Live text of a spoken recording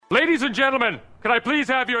Ladies and gentlemen, can I please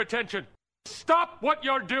have your attention? Stop what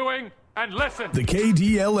you're doing and listen. The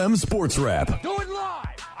KDLM Sports Wrap. Do it live.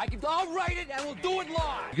 I'll write it and we'll do it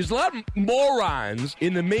live. There's a lot of morons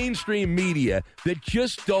in the mainstream media that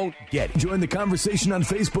just don't get it. Join the conversation on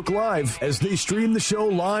Facebook Live as they stream the show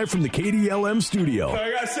live from the KDLM studio.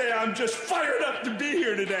 I gotta say, I'm just fired up to be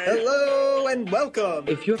here today. Hello and welcome.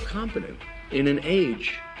 If you're competent in an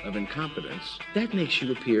age of incompetence, that makes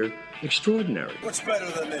you appear extraordinary. What's better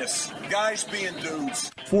than this? Guys being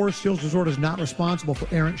dudes. Forest Hills Resort is not responsible for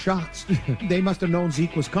errant shots. They must have known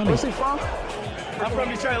Zeke was coming. Where's he from? I'm from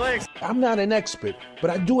Detroit Lakes. I'm not an expert, but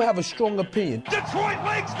I do have a strong opinion. Detroit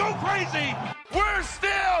Lakes, go crazy! We're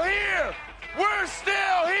still here! We're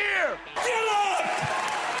still here! Get up!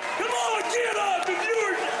 Come on, get up! If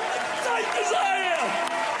you're psyched as I am!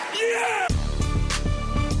 Yeah!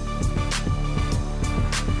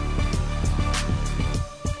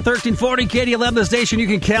 $13.40 KDLM, the station you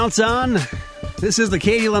can count on. This is the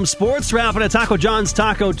KDLM Sports Wrap at Taco John's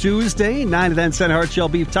Taco Tuesday. 9 to 10 cent hard shell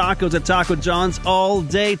beef tacos at Taco John's all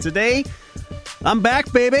day today. I'm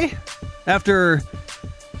back, baby. After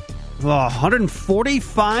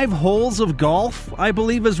 145 holes of golf, I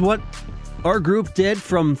believe is what our group did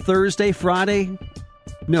from Thursday, Friday.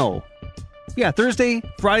 No. Yeah, Thursday,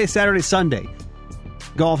 Friday, Saturday, Sunday.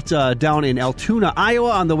 Golfed down in Altoona,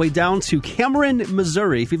 Iowa, on the way down to Cameron,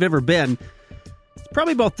 Missouri. If you've ever been, it's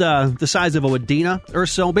probably about the size of a Wadena or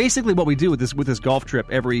so. Basically, what we do with this golf trip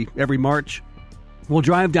every March, we'll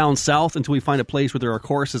drive down south until we find a place where there are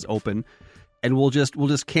courses open, and we'll just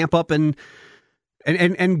camp up and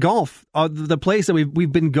golf. The place that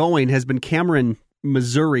we've been going has been Cameron,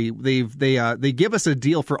 Missouri. They give us a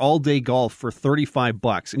deal for all day golf for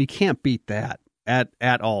 $35, and you can't beat that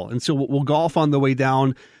at all. And so we'll golf on the way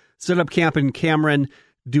down, set up camp in Cameron,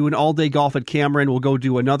 do an all day golf at Cameron. We'll go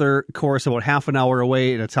do another course about half an hour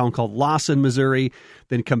away in a town called Lawson, Missouri.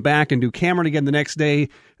 Then come back and do Cameron again the next day,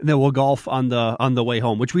 and then we'll golf on the way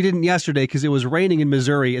home, which we didn't yesterday because it was raining in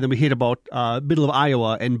Missouri, and then we hit about middle of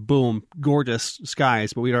Iowa, and boom, gorgeous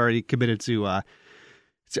skies. But we'd already committed to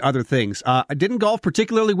other things. I didn't golf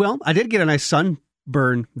particularly well. I did get a nice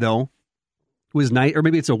sunburn though. It was night, or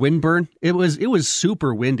maybe it's a wind burn. It was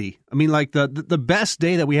super windy. I mean, like the best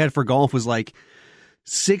day that we had for golf was like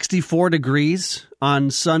 64 degrees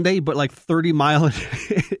on Sunday, but like 30 mile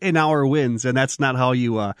an hour winds, and that's not how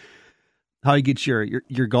you get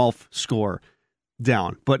your golf score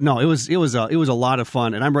down. But no, it was a lot of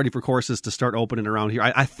fun, and I'm ready for courses to start opening around here.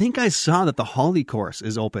 I think I saw that the Holly course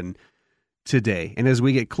is open today, and as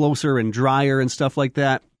we get closer and drier and stuff like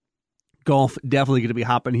that, golf definitely going to be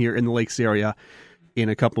hopping here in the Lakes area in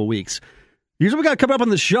a couple of weeks. Here's what we got coming up on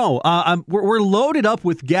the show. We're loaded up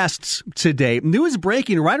with guests today. News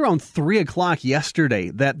breaking right around 3 o'clock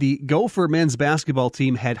yesterday that the Gopher men's basketball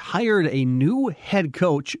team had hired a new head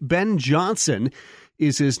coach. Ben Johnson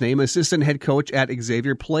is his name, assistant head coach at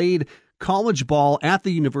Xavier, played college ball at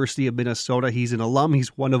the University of Minnesota. He's an alum.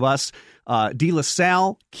 He's one of us. De La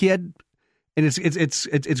Salle kid. And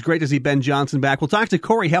it's great to see Ben Johnson back. We'll talk to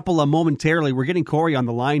Corey Hepola momentarily. We're getting Corey on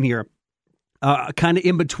the line here, kind of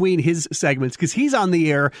in between his segments, because he's on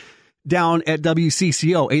the air down at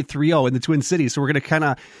WCCO 830 in the Twin Cities. So we're going to kind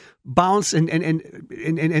of bounce and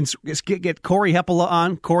get Corey Hepola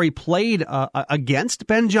on. Corey played against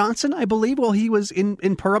Ben Johnson, I believe, while he was in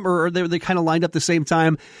Perham, or they kind of lined up the same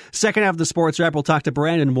time. Second half of the Sports Wrap, we'll talk to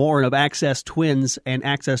Brandon Warren of Access Twins and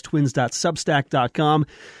accesstwins.substack.com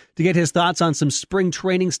to get his thoughts on some spring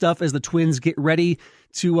training stuff as the Twins get ready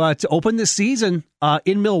to open this season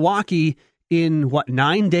in Milwaukee in,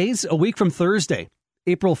 9 days? A week from Thursday,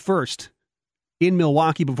 April 1st, in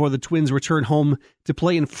Milwaukee, before the Twins return home to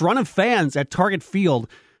play in front of fans at Target Field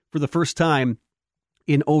for the first time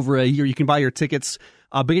in over a year. You can buy your tickets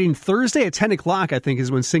beginning Thursday at 10 o'clock, I think,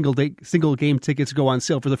 is when single game tickets go on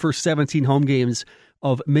sale for the first 17 home games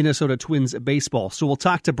of Minnesota Twins baseball. So we'll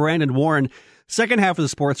talk to Brandon Warren second half of the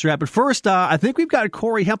Sports Wrap. But first, I think we've got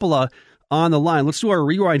Corey Hepola on the line. Let's do our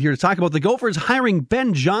rewind here to talk about the Gophers hiring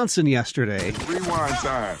Ben Johnson yesterday. Rewind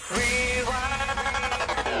time.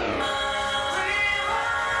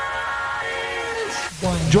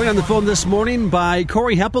 Joined on the phone this morning by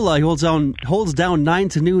Corey Hepola. He holds down 9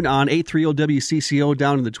 to noon on 830 WCCO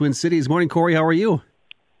down in the Twin Cities. Morning, Corey. How are you?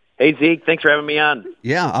 Hey, Zeke. Thanks for having me on.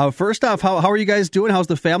 Yeah. First off, how are you guys doing? How's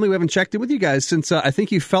the family? We haven't checked in with you guys since I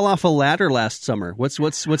think you fell off a ladder last summer. What's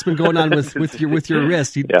been going on with your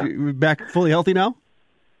wrist? You back fully healthy now?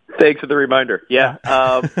 Thanks for the reminder. Yeah,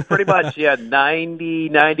 pretty much. Yeah,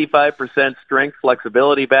 95% strength,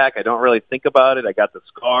 flexibility back. I don't really think about it. I got the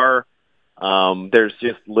scar. There's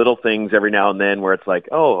just little things every now and then where it's like,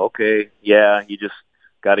 oh, okay, yeah, you just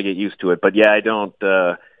got to get used to it. But yeah, I don't.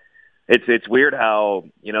 It's weird how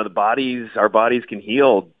our bodies can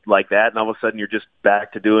heal like that, and all of a sudden you're just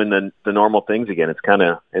back to doing the normal things again.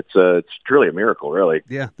 It's truly a miracle, really.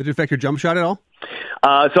 Yeah. Did it affect your jump shot at all?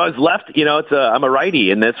 So I was left. I'm a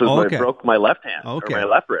righty, and this was when I broke my left hand or my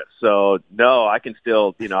left wrist. So no, I can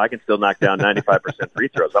still knock down 95% free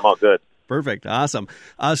throws. I'm all good. Perfect. Awesome.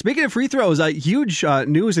 Speaking of free throws, huge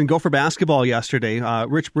news in Gopher basketball yesterday.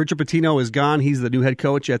 Richard Pitino is gone. He's the new head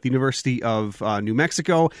coach at the University of New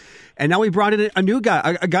Mexico. And now we brought in a new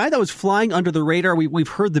guy, a guy that was flying under the radar. We've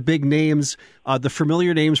heard the big names, the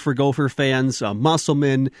familiar names for Gopher fans,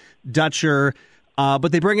 Musselman, Dutcher.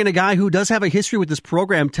 But they bring in a guy who does have a history with this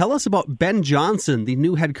program. Tell us about Ben Johnson, the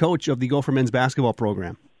new head coach of the Gopher men's basketball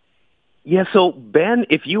program. Yeah, so Ben,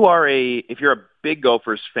 if you're a big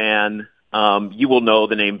Gophers fan, you will know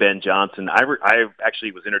the name Ben Johnson. I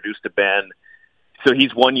actually was introduced to Ben. So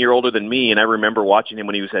he's 1 year older than me, and I remember watching him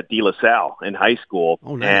when he was at De La Salle in high school.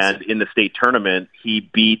 Oh, nice. And in the state tournament, he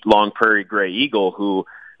beat Long Prairie Gray Eagle, who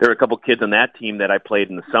there were a couple kids on that team that I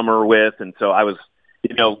played in the summer with. And so I was,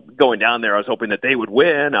 going down there, I was hoping that they would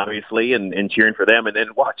win, obviously, and cheering for them. And then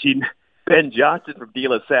watching Ben Johnson from De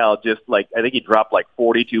La Salle, just I think he dropped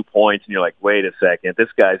 42 points, and you're like, wait a second, this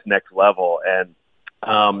guy's next level. And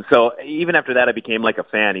so even after that, I became a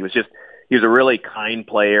fan. He was a really kind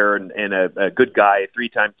player and a good guy,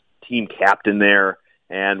 3-time team captain there,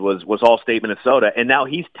 and was All-State Minnesota. And now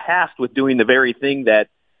he's tasked with doing the very thing that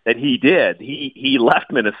he did. He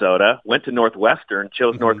left Minnesota, went to Northwestern,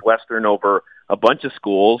 chose Northwestern over a bunch of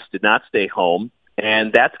schools, did not stay home,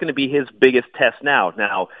 and that's going to be his biggest test now.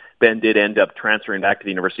 Now, Ben did end up transferring back to the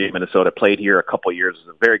University of Minnesota, played here a couple of years,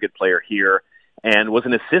 was a very good player here, and was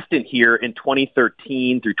an assistant here in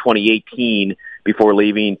 2013 through 2018 before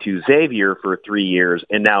leaving to Xavier for 3 years,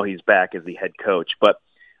 and now he's back as the head coach. But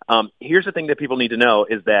here's the thing that people need to know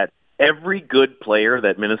is that every good player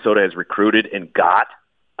that Minnesota has recruited and got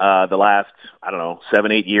the last,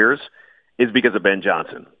 7-8 years is because of Ben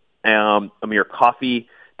Johnson. Amir Coffey,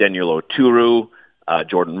 Daniel Oturu,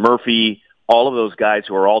 Jordan Murphy, all of those guys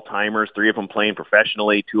who are all-timers, 3 of them playing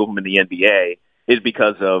professionally, 2 of them in the NBA, is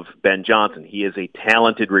because of Ben Johnson. He is a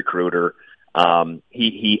talented recruiter.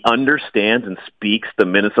 He understands and speaks the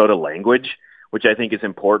Minnesota language, which I think is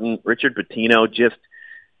important. Richard Pitino it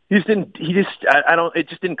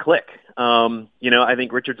just didn't click. I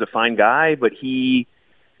think Richard's a fine guy, but he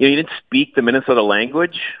didn't speak the Minnesota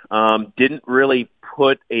language, didn't really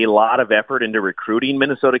put a lot of effort into recruiting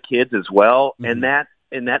Minnesota kids as well. Mm-hmm.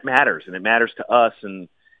 And that matters, and it matters to us. And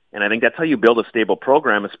I think that's how you build a stable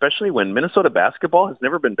program, especially when Minnesota basketball has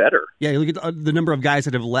never been better. Yeah, you look at the number of guys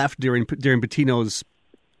that have left during Pitino's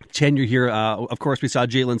tenure here. Of course, we saw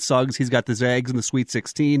Jalen Suggs. He's got the Zags in the Sweet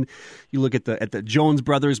 16. You look at the Jones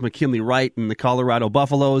brothers, McKinley Wright, and the Colorado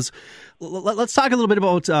Buffaloes. Let's talk a little bit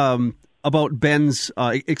about Ben's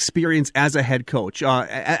experience as a head coach.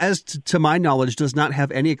 To my knowledge, does not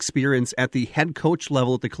have any experience at the head coach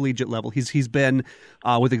level, at the collegiate level. He's been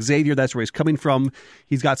with Xavier. That's where he's coming from.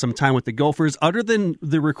 He's got some time with the Gophers. Other than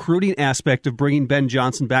the recruiting aspect of bringing Ben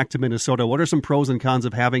Johnson back to Minnesota, what are some pros and cons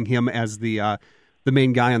of having him as the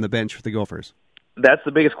main guy on the bench for the Gophers? That's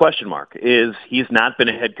the biggest question mark, is he's not been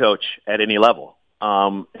a head coach at any level.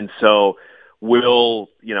 And so will,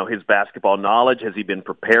 his basketball knowledge, has he been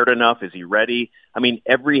prepared enough? Is he ready? I mean,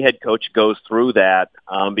 every head coach goes through that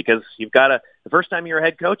because the first time you're a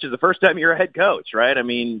head coach is the first time you're a head coach, right? I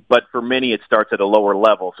mean, but for many, it starts at a lower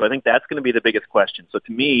level. So I think that's going to be the biggest question. So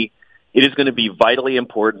to me, it is going to be vitally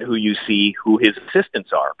important who you see, who his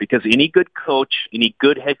assistants are, because any good coach, any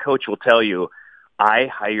good head coach will tell you, I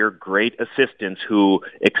hire great assistants who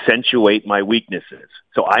accentuate my weaknesses.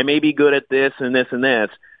 So I may be good at this and this and this,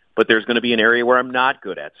 but there's going to be an area where I'm not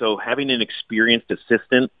good at. So having an experienced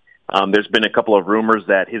assistant, there's been a couple of rumors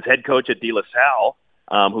that his head coach at De La Salle,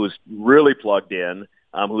 who's really plugged in,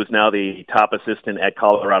 who is now the top assistant at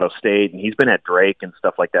Colorado State, and he's been at Drake and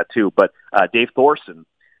stuff like that too. But Dave Thorson,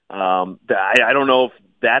 I don't know if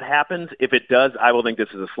that happens. If it does, I will think this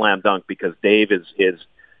is a slam dunk because Dave is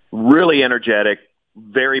really energetic,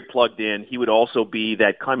 very plugged in. He would also be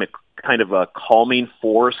that kind of a calming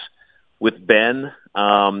force with Ben,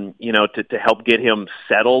 to help get him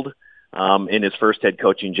settled in his first head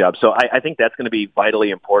coaching job. So I think that's going to be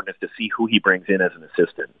vitally important, is to see who he brings in as an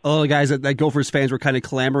assistant. Oh, the guys that Gophers fans were kind of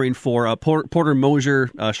clamoring for, Porter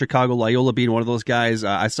Mosier, Chicago Loyola being one of those guys.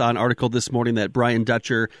 I saw an article this morning that Brian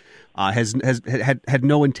Dutcher has had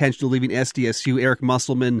no intention of leaving SDSU. Eric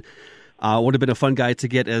Musselman would have been a fun guy to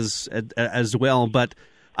get as well. But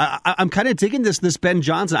I'm kind of digging this Ben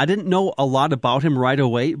Johnson. I didn't know a lot about him right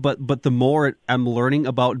away, but the more I'm learning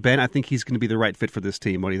about Ben, I think he's going to be the right fit for this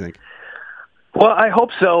team. What do you think? Well, I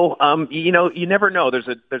hope so. You never know. There's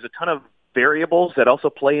a ton of variables that also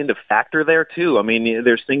play into factor there too. I mean,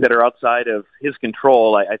 there's things that are outside of his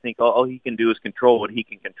control. I think all he can do is control what he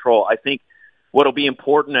can control. I think what'll be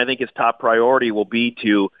important, I think his top priority will be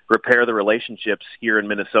to repair the relationships here in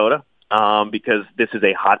Minnesota, because this is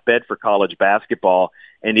a hotbed for college basketball.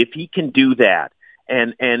 And if he can do that,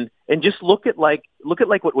 and just look at like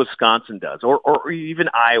what Wisconsin does, or even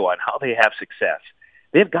Iowa, and how they have success.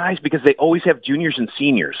 They have guys because they always have juniors and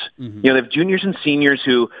seniors. Mm-hmm. They have juniors and seniors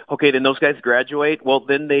who, okay, then those guys graduate. Well,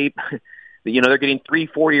 then they're getting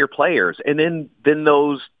 3-4 year players, and then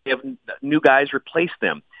they have new guys replace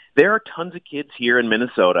them. There are tons of kids here in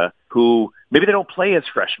Minnesota who maybe they don't play as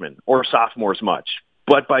freshmen or sophomores much,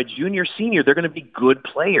 but by junior, senior, they're going to be good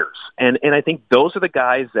players. And I think those are the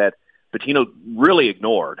guys that Pitino really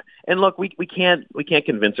ignored. And look, we can't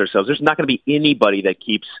convince ourselves. There's not going to be anybody that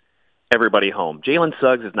keeps everybody home. Jalen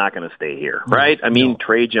Suggs is not going to stay here, right? I mean,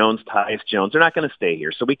 Trey Jones, Tyus Jones, they're not going to stay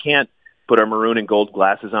here. So we can't put our maroon and gold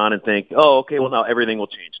glasses on and think, oh, okay, well, now everything will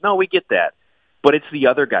change. No, we get that. But it's the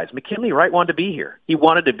other guys. McKinley Wright wanted to be here. He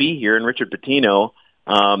wanted to be here, and Richard Pitino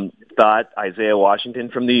thought Isaiah Washington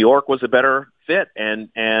from New York was a better fit. And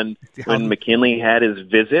when McKinley had his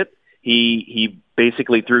visit, he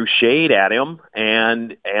basically threw shade at him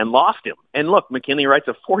and lost him. And look, McKinley Wright's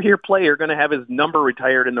a 4-year player, going to have his number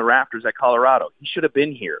retired in the rafters at Colorado. He should have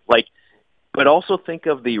been here. But also think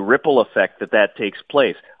of the ripple effect that takes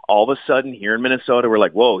place. All of a sudden, here in Minnesota, we're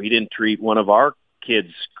like, whoa, he didn't treat one of our kids,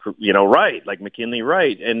 right, like McKinley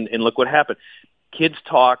Wright. And look what happened. Kids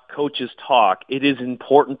talk, coaches talk. It is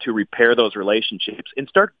important to repair those relationships and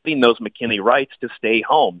start getting those McKinley Wrights to stay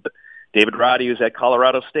home. David Roddy, who's at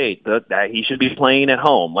Colorado State, he should be playing at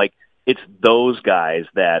home. It's those guys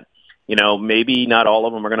that, maybe not all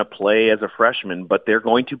of them are going to play as a freshman, but they're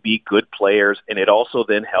going to be good players, and it also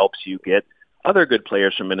then helps you get other good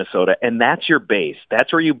players from Minnesota, and that's your base.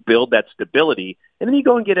 That's where you build that stability, and then you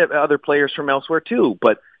go and get other players from elsewhere too.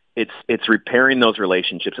 But it's repairing those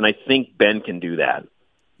relationships, and I think Ben can do that.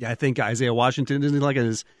 Yeah, I think Isaiah Washington, isn't he like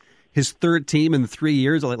his third team in 3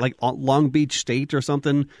 years, like Long Beach State or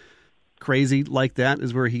something crazy like that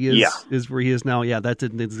is where he is. Yeah. Is where he is now. Yeah, that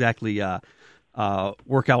didn't exactly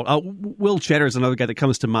work out. Will Cheddar is another guy that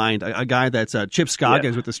comes to mind. A guy that's Chip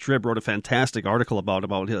Scoggins with the Strib wrote a fantastic article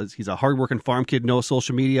about he's a hardworking farm kid, no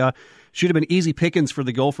social media. Should have been easy pickings for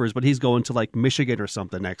the Gophers, but he's going to Michigan or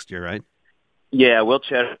something next year, right? Yeah, Will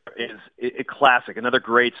Cheddar is a classic. Another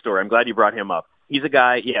great story. I'm glad you brought him up. He's a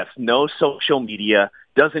guy, yes, no social media,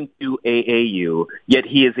 doesn't do AAU, yet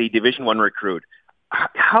he is a Division I recruit.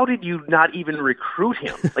 How did you not even recruit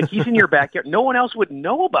him? He's in your backyard. No one else would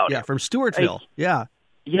know about him. Yeah, from Stewartville. Yeah.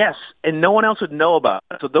 Yes, and no one else would know about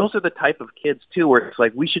it. So those are the type of kids, too, where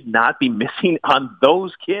it's we should not be missing on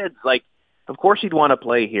those kids. Of course he'd want to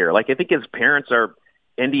play here. I think his parents are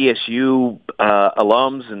NDSU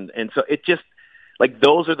alums, and so it just,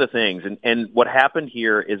 those are the things. And what happened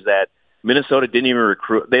here is that Minnesota didn't even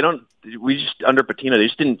recruit. Under Pitino, they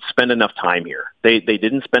just didn't spend enough time here. They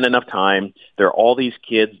didn't spend enough time. There are all these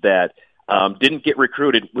kids that didn't get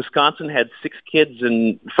recruited. Wisconsin had 6 kids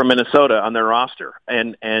from Minnesota on their roster.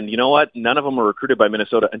 And you know what? None of them were recruited by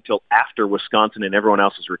Minnesota until after Wisconsin and everyone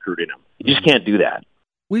else is recruiting them. You just can't do that.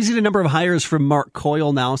 We've seen a number of hires from Mark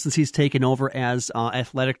Coyle now since he's taken over as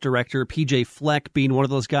athletic director. PJ Fleck being one of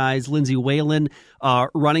those guys. Lindsey Whalen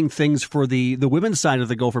running things for the women's side of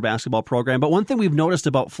the Gopher basketball program. But one thing we've noticed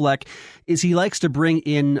about Fleck is he likes to bring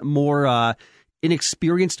in more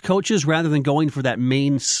inexperienced coaches rather than going for that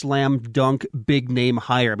main slam dunk big name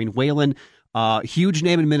hire. I mean, Whalen, huge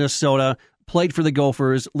name in Minnesota, played for the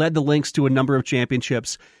Gophers, led the Lynx to a number of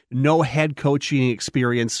championships, no head coaching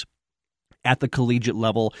experience at the collegiate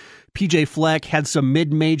level. PJ Fleck had some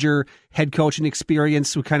mid-major head coaching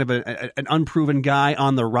experience, with kind of an unproven guy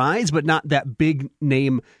on the rise, but not that big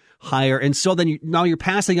name hire. And so then now you're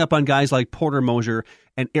passing up on guys like Porter Moser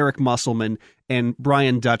and Eric Musselman and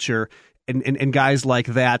Brian Dutcher and guys like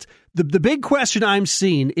that. The big question I'm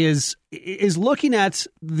seeing is looking at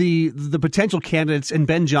the potential candidates and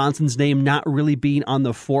Ben Johnson's name not really being on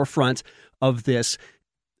the forefront of this.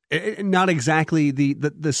 Not exactly the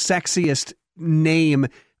sexiest name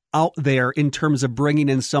out there in terms of bringing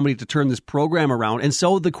in somebody to turn this program around. And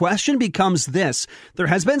so the question becomes this. There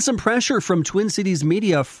has been some pressure from Twin Cities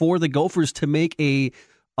media for the Gophers to make a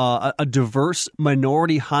diverse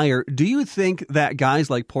minority hire. Do you think that guys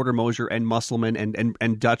like Porter Moser and Musselman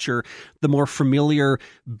and Dutcher, the more familiar,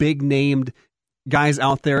 big-named guys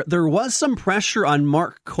out there, there was some pressure on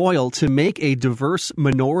Mark Coyle to make a diverse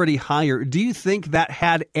minority hire. Do you think that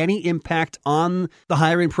had any impact on the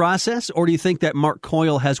hiring process, or do you think that Mark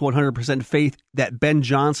Coyle has 100% faith that Ben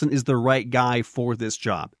Johnson is the right guy for this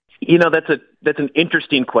job? You know, that's an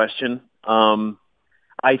interesting question.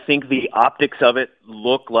 I think the optics of it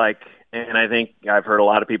look like, and I think I've heard a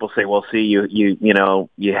lot of people say, "Well, see,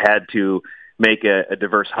 you had to make a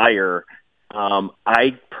diverse hire."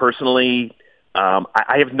 I personally.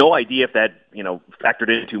 I have no idea if that, factored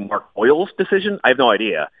into Mark Coyle's decision. I have no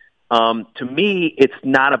idea. To me, it's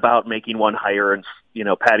not about making one hire and,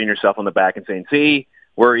 patting yourself on the back and saying, see,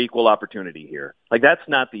 we're equal opportunity here. Like, that's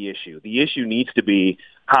not the issue. The issue needs to be,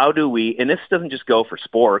 how do we, and this doesn't just go for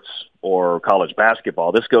sports or college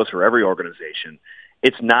basketball. This goes for every organization.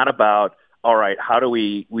 It's not about, all right, how do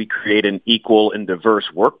we create an equal and diverse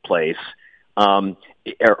workplace, or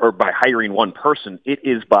by hiring one person. It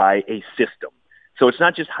is by a system. So it's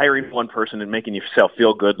not just hiring one person and making yourself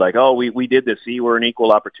feel good like, oh, we did this. See, we're an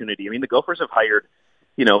equal opportunity. I mean, the Gophers have hired,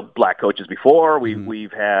 black coaches before.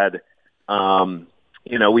 We've had,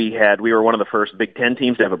 we were one of the first Big Ten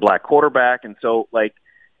teams to have a black quarterback. And so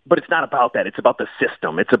but it's not about that. It's about the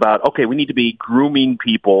system. It's about, okay, we need to be grooming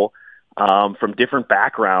people from different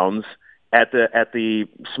backgrounds at the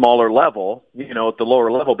smaller level, at the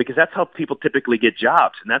lower level, because that's how people typically get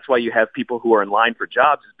jobs. And that's why you have people who are in line for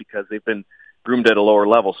jobs, is because they've been groomed at a lower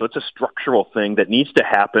level. So it's a structural thing that needs to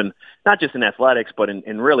happen, not just in athletics, but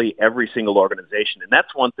in really every single organization. And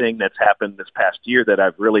that's one thing that's happened this past year that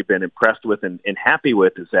I've really been impressed with and happy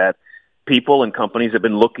with, is that people and companies have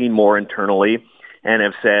been looking more internally and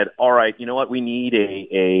have said, all right, you know what, we need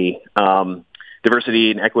a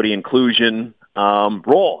diversity and equity inclusion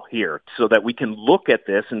role here, so that we can look at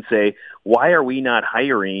this and say, why are we not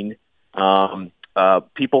hiring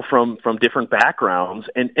people from different backgrounds?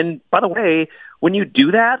 And by the way, when you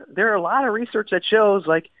do that, there are a lot of research that shows,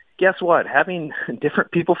 guess what? Having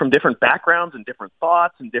different people from different backgrounds and different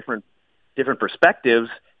thoughts and different perspectives,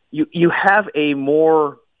 you have a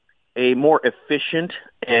more efficient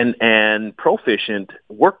and proficient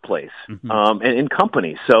workplace, and in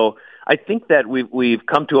companies. So I think that we've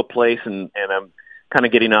come to a place, and I'm kind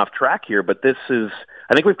of getting off track here, but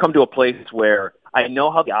I think we've come to a place where I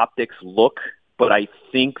know how the optics look, but I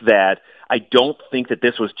don't think that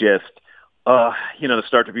this was just, the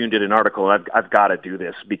Star Tribune did an article, and I've got to do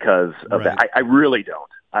this because of that. I really don't.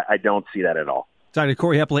 I don't see that at all. Dr.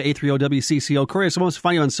 Corey Heppel, 830-WCCO. Corey, if someone wants to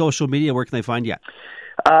find you on social media, where can they find you?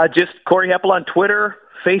 Just Corey Heppel on Twitter,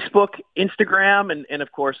 Facebook, Instagram, and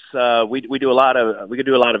of course, we could do a lot of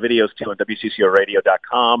videos too on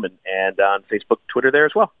WCCORadio.com and on Facebook, Twitter there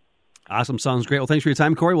as well. Awesome. Sounds great. Well, thanks for your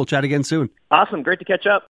time, Corey. We'll chat again soon. Awesome. Great to catch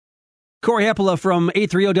up. Corey Heppel from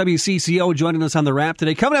 830-WCCO joining us on The Wrap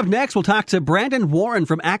today. Coming up next, we'll talk to Brandon Warren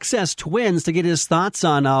from Access Twins to get his thoughts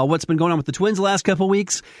on what's been going on with the Twins the last couple of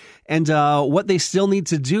weeks and what they still need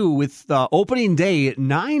to do with opening day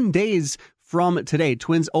 9 days from today.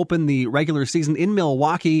 Twins open the regular season in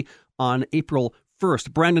Milwaukee on April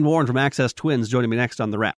 1st. Brandon Warren from Access Twins joining me next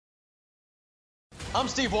on The Wrap. I'm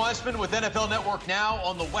Steve Weisman with NFL Network Now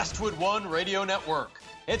on the Westwood One Radio Network.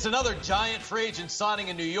 It's another giant free agent signing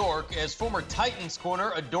in New York, as former Titans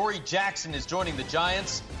corner Adoree Jackson is joining the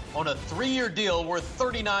Giants on a 3-year deal worth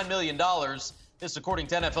 $39 million. This according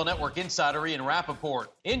to NFL Network insider Ian Rappaport.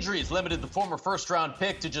 Injuries limited the former first-round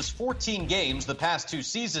pick to just 14 games the past 2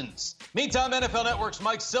 seasons. Meantime, NFL Network's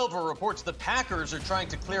Mike Silver reports the Packers are trying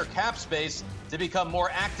to clear cap space to become more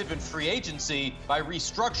active in free agency by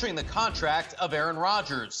restructuring the contract of Aaron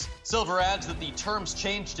Rodgers. Silver adds that the terms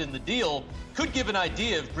changed in the deal could give an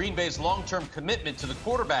idea of Green Bay's long-term commitment to the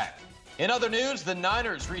quarterback. In other news, the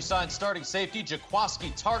Niners re-signed starting safety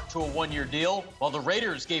Jaquiski Tartt to a 1-year deal, while the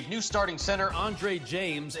Raiders gave new starting center Andre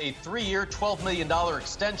James a 3-year, $12 million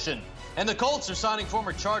extension. And the Colts are signing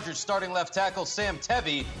former Chargers starting left tackle Sam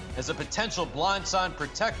Tevy as a potential blindside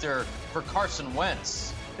protector for Carson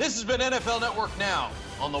Wentz. This has been NFL Network Now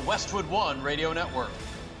on the Westwood One Radio Network.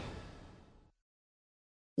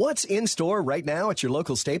 What's in store right now at your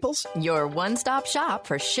local Staples? Your one-stop shop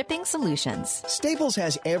for shipping solutions. Staples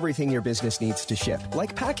has everything your business needs to ship,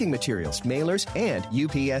 like packing materials, mailers, and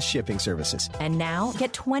UPS shipping services. And now,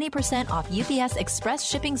 get 20% off UPS Express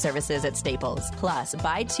shipping services at Staples. Plus,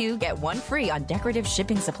 buy 2, get 1 free on decorative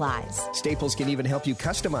shipping supplies. Staples can even help you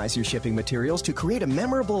customize your shipping materials to create a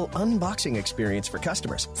memorable unboxing experience for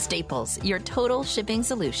customers. Staples, your total shipping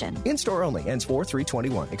solution. In-store only. Ends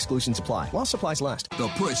 4/3/21. Exclusions apply while supplies last. The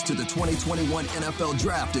push to the 2021 NFL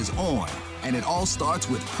Draft is on. And it all starts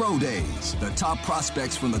with Pro Days. The top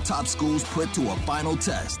prospects from the top schools put to a final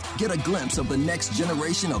test. Get a glimpse of the next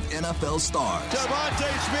generation of NFL stars.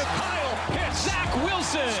 Devontae Smith, Kyle Pitts, Zach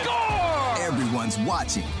Wilson, score! Everyone's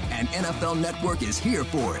watching, and NFL Network is here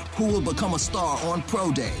for it. Who will become a star on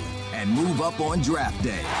Pro Day and move up on Draft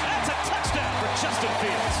Day? That's a touchdown for Justin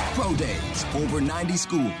Fields. Pro Days, over 90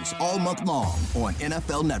 schools, all month long on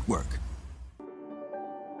NFL Network.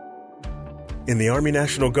 In the Army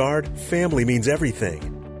National Guard, family means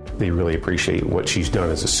everything. They really appreciate what she's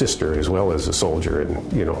done as a sister as well as a soldier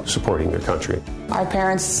and, supporting their country. Our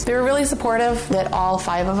parents, they were really supportive that all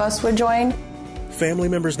 5 of us would join. Family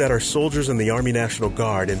members that are soldiers in the Army National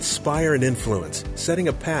Guard inspire and influence, setting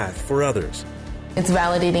a path for others. It's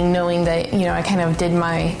validating knowing that, I kind of did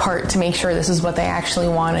my part to make sure this is what they actually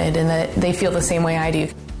wanted and that they feel the same way I do.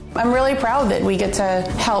 I'm really proud that we get to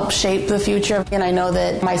help shape the future, and I know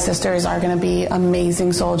that my sisters are going to be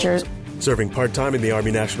amazing soldiers. Serving part-time in the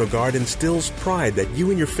Army National Guard instills pride that you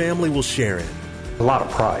and your family will share in. A lot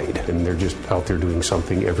of pride, and they're just out there doing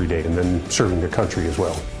something every day and then serving their country as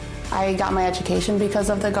well. I got my education because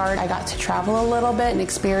of the Guard. I got to travel a little bit and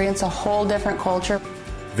experience a whole different culture.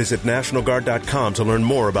 Visit NationalGuard.com to learn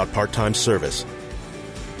more about part-time service.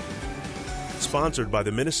 Sponsored by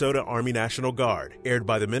the Minnesota Army National Guard. Aired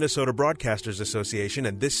by the Minnesota Broadcasters Association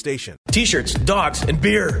and this station. T-shirts, dogs, and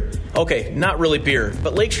beer. Okay, not really beer,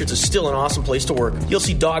 but Lake Shirts is still an awesome place to work. You'll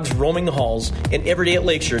see dogs roaming the halls, and every day at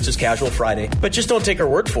Lake Shirts is Casual Friday. But just don't take our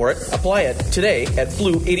word for it. Apply it today at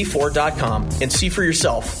blue84.com and see for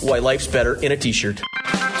yourself why life's better in a T-shirt.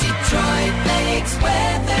 Detroit Lakes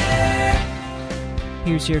weather.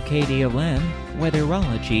 Here's your KDLM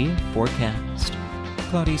Weatherology forecast.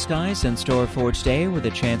 Cloudy skies in store for today with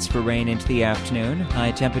a chance for rain into the afternoon.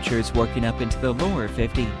 High temperatures working up into the lower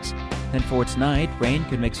 50s. And for tonight, rain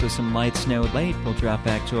could mix with some light snow late. Will drop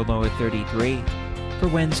back to a low of 33. For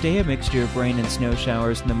Wednesday, a mixture of rain and snow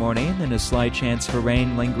showers in the morning, then a slight chance for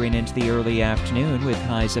rain lingering into the early afternoon with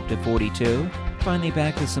highs up to 42. Finally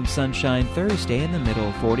back with some sunshine Thursday in the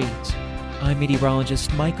middle 40s. I'm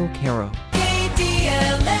meteorologist Michael Caro.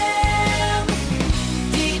 KDLM,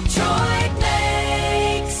 Detroit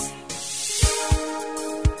Lakes.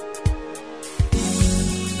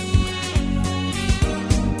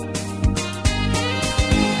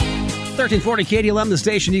 1340 KDLM, the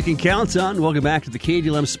station you can count on. Welcome back to the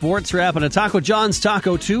KDLM Sports Wrap on a Taco John's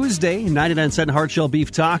Taco Tuesday. 99-cent hard-shell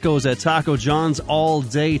beef tacos at Taco John's all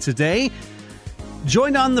day today.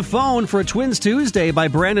 Joined on the phone for a Twins Tuesday by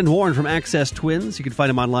Brandon Warren from Access Twins. You can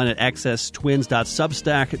find him online at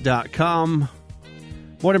accesstwins.substack.com.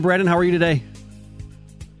 Morning, Brandon. How are you today?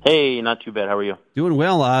 Hey, not too bad. How are you? Doing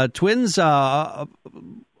well. Twins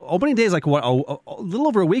opening day is like, what, a little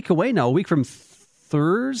over a week away now, a week from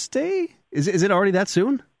Thursday? Is it already that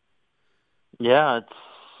soon? Yeah,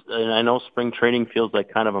 and I know spring training feels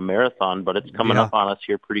like kind of a marathon, but it's coming up on us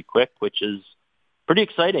here pretty quick, which is pretty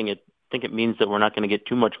exciting. I think it means that we're not going to get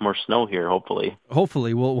too much more snow here, hopefully.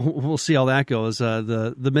 Hopefully. We'll see how that goes.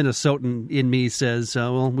 The Minnesotan in me says,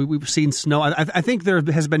 we've seen snow. I think there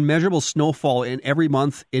has been measurable snowfall in every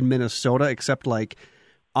month in Minnesota except like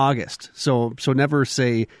August. So never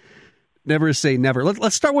say never.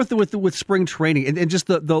 Let's start with spring training and just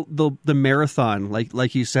the marathon,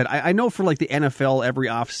 like you said. I know for like the NFL every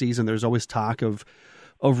off season there's always talk of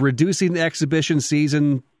reducing the exhibition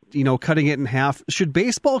season, cutting it in half. Should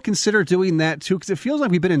baseball consider doing that too? Because it feels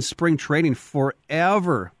like we've been in spring training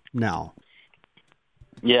forever now.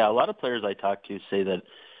 Yeah, a lot of players I talk to say that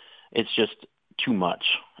it's just too much.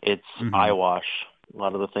 It's eyewash. A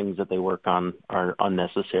lot of the things that they work on are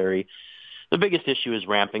unnecessary. The biggest issue is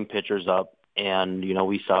ramping pitchers up. And,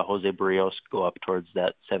 we saw Jose Barrios go up towards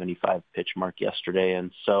that 75 pitch mark yesterday.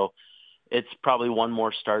 And so it's probably one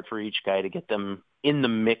more start for each guy to get them in the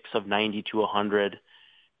mix of 90 to 100.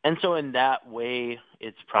 And so in that way,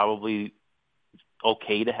 it's probably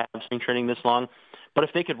okay to have spring training this long. But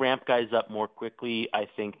if they could ramp guys up more quickly, I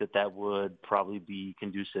think that would probably be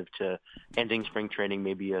conducive to ending spring training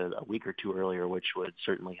maybe a week or two earlier, which would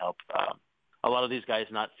certainly help a lot of these guys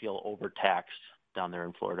not feel overtaxed down there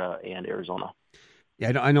in Florida and Arizona.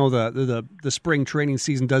 Yeah, I know the spring training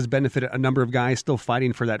season does benefit a number of guys still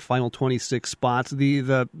fighting for that final 26 spots.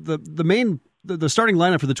 The starting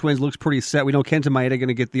lineup for the Twins looks pretty set. We know Kenta Maeda going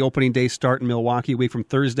to get the opening day start in Milwaukee a week from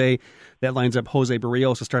Thursday. That lines up Jose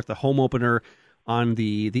Barrios to start the home opener on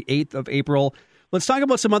the 8th of April. Let's talk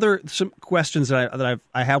about some questions that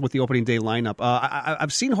I have with the opening day lineup.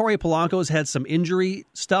 I've seen Jorge Polanco's had some injury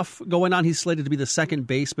stuff going on. He's slated to be the second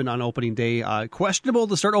baseman on opening day. Questionable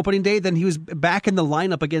to start opening day. Then he was back in the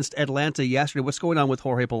lineup against Atlanta yesterday. What's going on with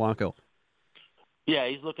Jorge Polanco? Yeah,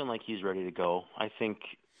 he's looking like he's ready to go. I think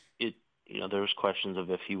there was questions of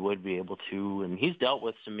if he would be able to, and he's dealt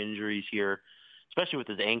with some injuries here, especially with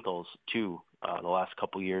his ankles too. The last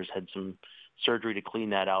couple years, had some surgery to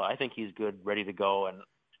clean that out. I think he's good, ready to go, and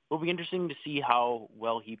it'll be interesting to see how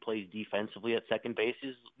well he plays defensively at second base.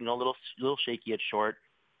 He's a little shaky at short,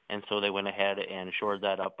 and so they went ahead and shored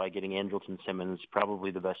that up by getting Andrelton Simmons,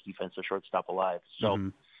 probably the best defensive shortstop alive.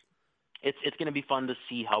 So it's going to be fun to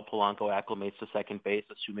see how Polanco acclimates to second base,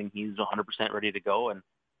 assuming he's 100% ready to go, and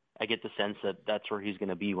I get the sense that that's where he's going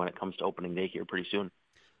to be when it comes to opening day here pretty soon.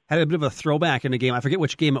 Had a bit of a throwback in the game. I forget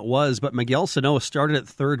which game it was, but Miguel Sano started at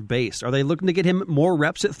third base. Are they looking to get him more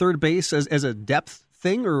reps at third base as a depth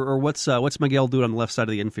thing, or what's Miguel doing on the left side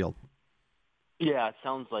of the infield? Yeah, it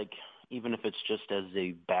sounds like even if it's just as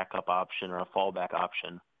a backup option or a fallback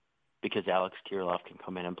option, because Alex Kirilloff can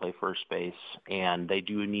come in and play first base, and they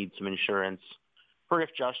do need some insurance for if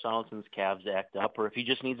Josh Donaldson's calves act up, or if he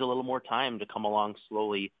just needs a little more time to come along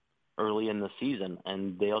slowly early in the season.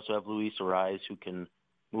 And they also have Luis Arraez, who can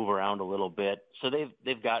move around a little bit. So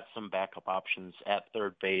they've got some backup options at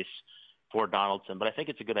third base for Donaldson. But I think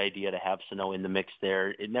it's a good idea to have Sano in the mix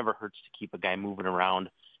there. It never hurts to keep a guy moving around,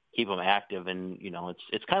 keep him active. And,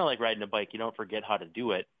 it's kind of like riding a bike. You don't forget how to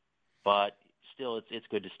do it, but still it's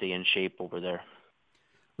good to stay in shape over there.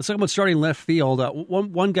 Let's talk about starting left field.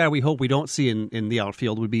 One guy we hope we don't see in the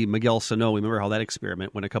outfield would be Miguel Sano. Remember how that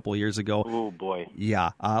experiment went a couple of years ago? Oh boy.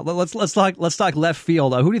 Yeah. Let's talk left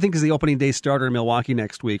field. Who do you think is the opening day starter in Milwaukee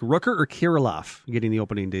next week? Rooker or Kirilloff getting the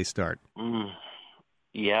opening day start?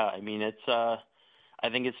 Yeah, I mean I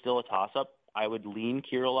think it's still a toss-up. I would lean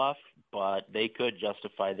Kirilloff, but they could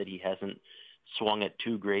justify that he hasn't swung it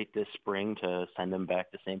too great this spring to send him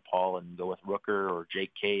back to St. Paul and go with Rooker or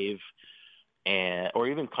Jake Cave. Or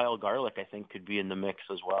even Kyle Garlick, I think, could be in the mix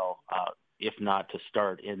as well, if not to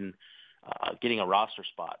start in getting a roster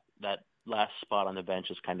spot. That last spot on the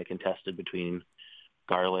bench is kind of contested between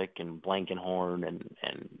Garlick and Blankenhorn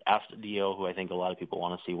and Astudillo, who I think a lot of people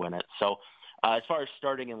want to see win it. So as far as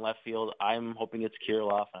starting in left field, I'm hoping it's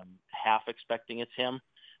Kirilloff. I'm half expecting it's him.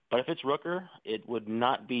 But if it's Rooker, it would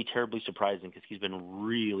not be terribly surprising because he's been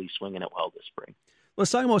really swinging it well this spring. Let's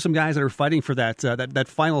talk about some guys that are fighting for that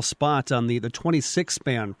final spot on the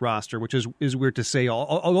 26-man roster, which is weird to say.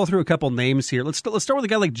 I'll go through a couple names here. Let's start with a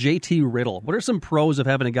guy like JT Riddle. What are some pros of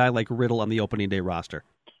having a guy like Riddle on the opening day roster?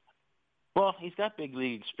 Well, he's got big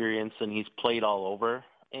league experience, and he's played all over.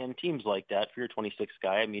 And teams like that, for your 26th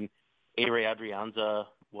guy, I mean, A-Ray Adrianza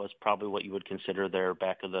was probably what you would consider their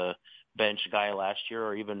back-of-the-bench guy last year,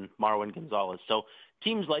 or even Marwin Gonzalez. So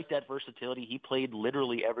teams like that versatility. He played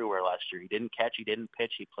literally everywhere last year. He didn't catch, he didn't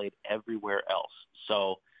pitch, he played everywhere else.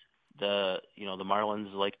 So the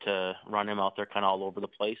Marlins like to run him out there kind of all over the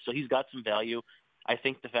place. So he's got some value. I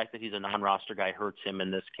think the fact that he's a non-roster guy hurts him in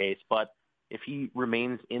this case, but if he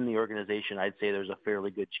remains in the organization, I'd say there's a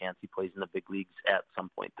fairly good chance he plays in the big leagues at some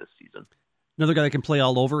point this season. Another guy that can play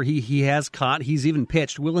all over. He has caught. He's even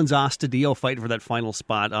pitched. Willens Astudillo fighting for that final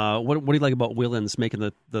spot. What do you like about Willens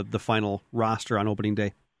making the final roster on opening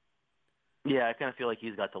day? Yeah, I kind of feel like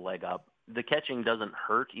he's got the leg up. The catching doesn't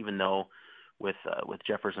hurt, even though with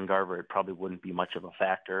Jefferson Garver it probably wouldn't be much of a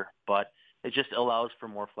factor. But it just allows for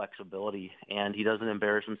more flexibility, and he doesn't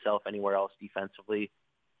embarrass himself anywhere else defensively.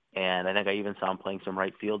 And I think I even saw him playing some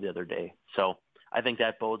right field the other day. So I think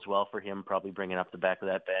that bodes well for him, probably bringing up the back of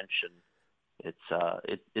that bench. And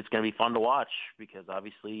it's going to be fun to watch because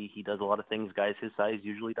obviously he does a lot of things guys his size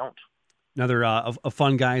usually don't. Another a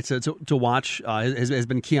fun guy to watch has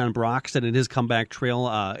been Keon Broxton in his comeback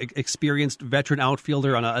trail. Experienced veteran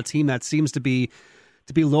outfielder on a team that seems to be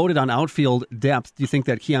loaded on outfield depth. Do you think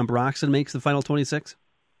that Keon Broxton makes the final 26?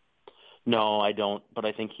 No, I don't. But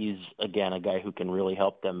I think he's again a guy who can really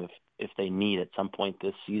help them if they need at some point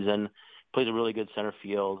this season. Plays a really good center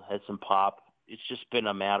field, has some pop. It's just been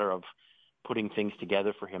a matter of putting things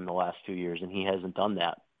together for him the last 2 years, and he hasn't done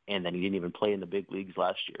that. And then he didn't even play in the big leagues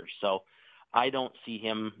last year. So I don't see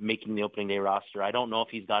him making the opening day roster. I don't know if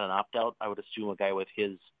he's got an opt-out. I would assume a guy with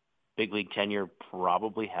his big league tenure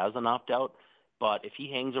probably has an opt-out. But if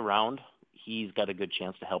he hangs around, he's got a good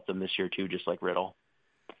chance to help them this year too, just like Riddle.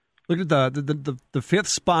 Look at the fifth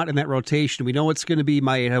spot in that rotation. We know it's going to be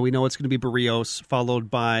Maeda. We know it's going to be Barrios, followed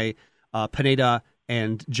by Pineda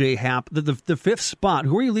and J. Happ. The fifth spot,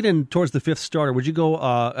 who are you leading towards the fifth starter? Would you go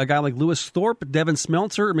a guy like Lewis Thorpe, Devin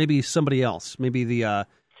Smeltzer, or maybe somebody else? Maybe the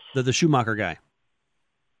Shoemaker guy?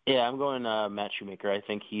 Yeah, I'm going Matt Shoemaker. I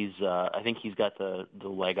think he's got the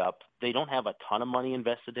leg up. They don't have a ton of money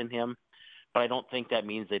invested in him, but I don't think that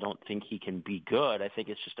means they don't think he can be good. I think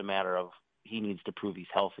it's just a matter of he needs to prove he's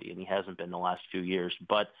healthy, and he hasn't been the last few years.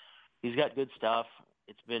 But He's got good stuff.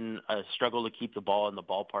 It's been a struggle to keep the ball in the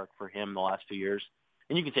ballpark for him the last few years.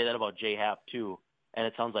 And you can say that about Jay Happ, too. And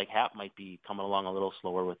it sounds like Happ might be coming along a little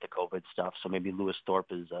slower with the COVID stuff, so maybe Lewis Thorpe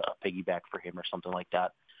is a piggyback for him or something like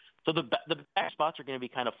that. So the back spots are going to be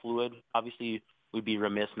kind of fluid. Obviously, we'd be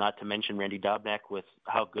remiss not to mention Randy Dobnak with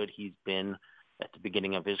how good he's been at the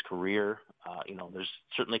beginning of his career. There's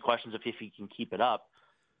certainly questions of if he can keep it up.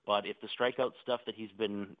 But if the strikeout stuff that he's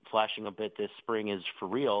been flashing a bit this spring is for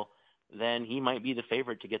real, then he might be the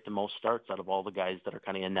favorite to get the most starts out of all the guys that are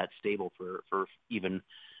kind of in that stable for even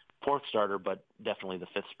fourth starter, but definitely the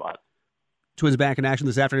fifth spot. Twins back in action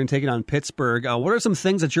this afternoon, taking on Pittsburgh. What are some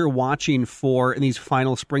things that you're watching for in these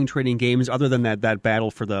final spring training games, other than that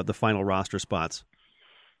battle for the final roster spots?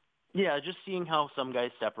 Yeah, just seeing how some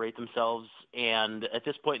guys separate themselves. And at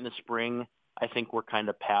this point in the spring, I think we're kind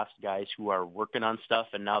of past guys who are working on stuff,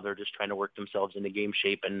 and now they're just trying to work themselves into game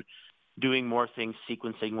shape and doing more things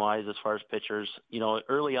sequencing-wise as far as pitchers.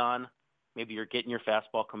 Early on, maybe you're getting your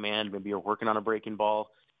fastball command, maybe you're working on a breaking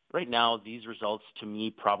ball. Right now, these results, to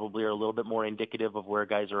me, probably are a little bit more indicative of where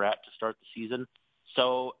guys are at to start the season.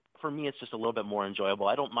 So for me, it's just a little bit more enjoyable.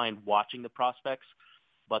 I don't mind watching the prospects,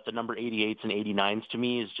 but the number 88s and 89s to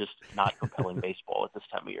me is just not compelling baseball at this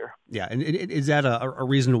time of year. Yeah, and is that a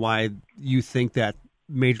reason why you think that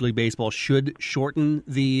Major League Baseball should shorten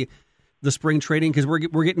the spring training? Because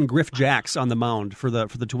we're getting Griff Jacks on the mound for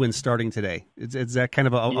the Twins starting today. Is that kind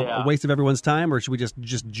of a waste of everyone's time, or should we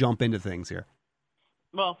just jump into things here?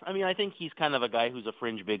 Well, I think he's kind of a guy who's a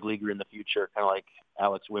fringe big leaguer in the future, kind of like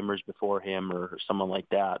Alex Wimmers before him or someone like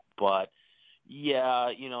that. But, yeah,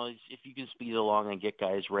 if you can speed along and get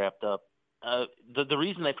guys wrapped up. The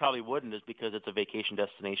reason they probably wouldn't is because it's a vacation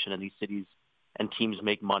destination and these cities and teams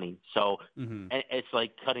make money. So it's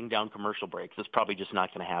like cutting down commercial breaks. It's probably just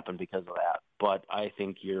not going to happen because of that. But I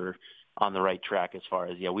think you're on the right track as far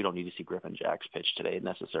as, we don't need to see Griffin Jacks pitch today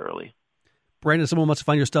necessarily. Brandon, someone wants to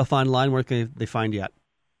find your stuff online. Where can they find you at?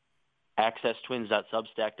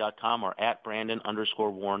 AccessTwins.substack.com or at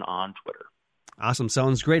Brandon_Warren on Twitter. Awesome.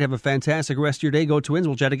 Sounds great. Have a fantastic rest of your day. Go Twins.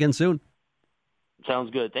 We'll chat again soon.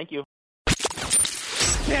 Sounds good. Thank you.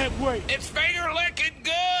 Can't wait. It's finger licking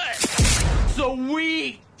good.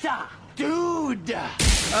 Sweet. Dude.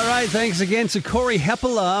 All right. Thanks again to Corey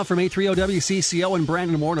Hepela from 830 WCCO and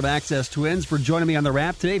Brandon Warren of Access Twins for joining me on the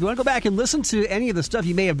Wrap today. If you want to go back and listen to any of the stuff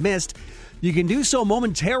you may have missed, you can do so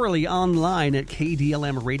momentarily online at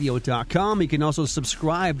KDLMradio.com. You can also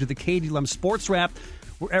subscribe to the KDLM Sports Wrap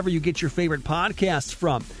wherever you get your favorite podcasts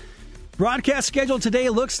from. Broadcast schedule today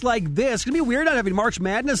looks like this. It's going to be weird not having March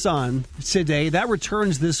Madness on today. That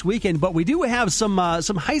returns this weekend, but we do have some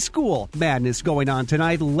high school madness going on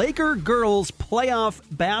tonight. Laker girls playoff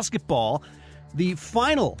basketball, the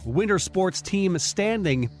final winter sports team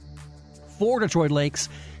standing for Detroit Lakes.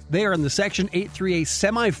 They are in the Section 8-3A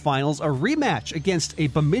semifinals, a rematch against a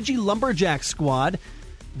Bemidji Lumberjack squad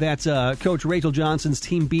that Coach Rachel Johnson's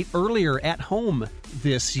team beat earlier at home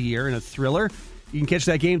this year in a thriller. You can catch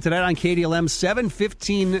that game tonight on KDLM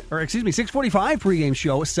 6:45 pregame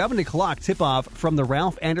show, 7 o'clock tip-off from the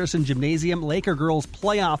Ralph Anderson Gymnasium. Laker girls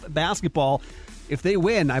playoff basketball. If they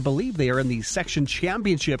win, I believe they are in the section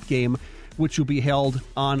championship game, which will be held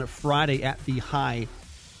on Friday at the high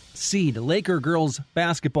seed. Laker girls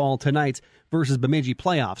basketball tonight versus Bemidji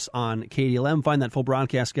playoffs on KDLM. Find that full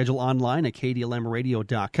broadcast schedule online at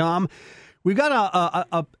KDLMradio.com. We've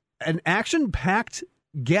got an action-packed,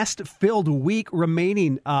 guest-filled week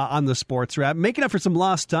remaining on the Sports Wrap, making up for some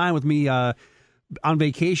lost time with me on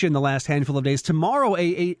vacation the last handful of days. Tomorrow,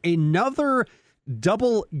 another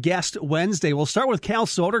double guest Wednesday. We'll start with Cal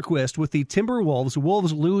Soderquist with the Timberwolves.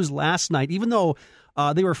 Wolves lose last night, even though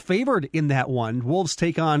they were favored in that one. Wolves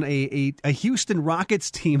take on a Houston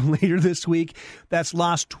Rockets team later this week that's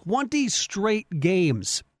lost 20 straight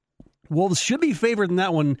games. Wolves should be favored in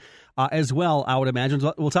that one as well, I would imagine.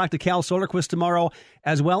 We'll talk to Cal Soderquist tomorrow,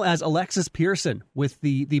 as well as Alexis Pearson with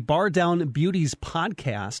the Bar Down Beauties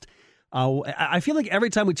podcast. I feel like every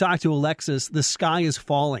time we talk to Alexis, the sky is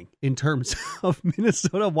falling in terms of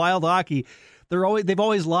Minnesota Wild hockey. They've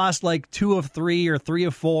always lost like 2 of 3 or 3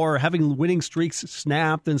 of 4, having winning streaks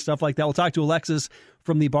snapped and stuff like that. We'll talk to Alexis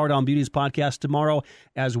from the Bar Down Beauties podcast tomorrow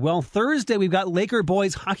as well. Thursday, we've got Laker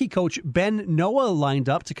boys hockey coach Ben Noah lined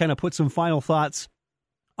up to kind of put some final thoughts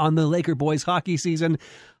on the Laker boys hockey season.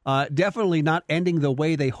 Definitely not ending the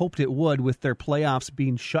way they hoped it would, with their playoffs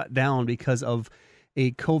being shut down because of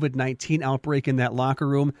a COVID-19 outbreak in that locker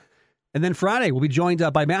room. And then Friday, we'll be joined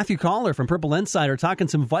by Matthew Caller from Purple Insider talking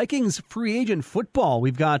some Vikings free agent football.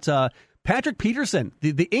 We've got Patrick Peterson.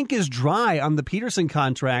 The ink is dry on the Peterson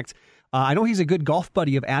contract. I know he's a good golf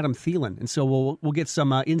buddy of Adam Thielen, and so we'll get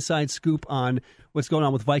some inside scoop on what's going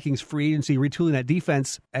on with Vikings free agency, retooling that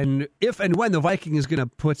defense, and if and when the Vikings is going to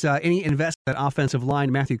put any invest in that offensive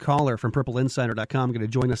line. Matthew Collar from PurpleInsider.com going to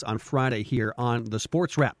join us on Friday here on the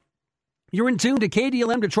Sports Wrap. You're in tune to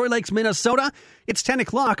KDLM Detroit Lakes, Minnesota. It's 10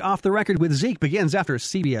 o'clock. Off the Record with Zeke begins after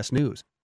CBS News.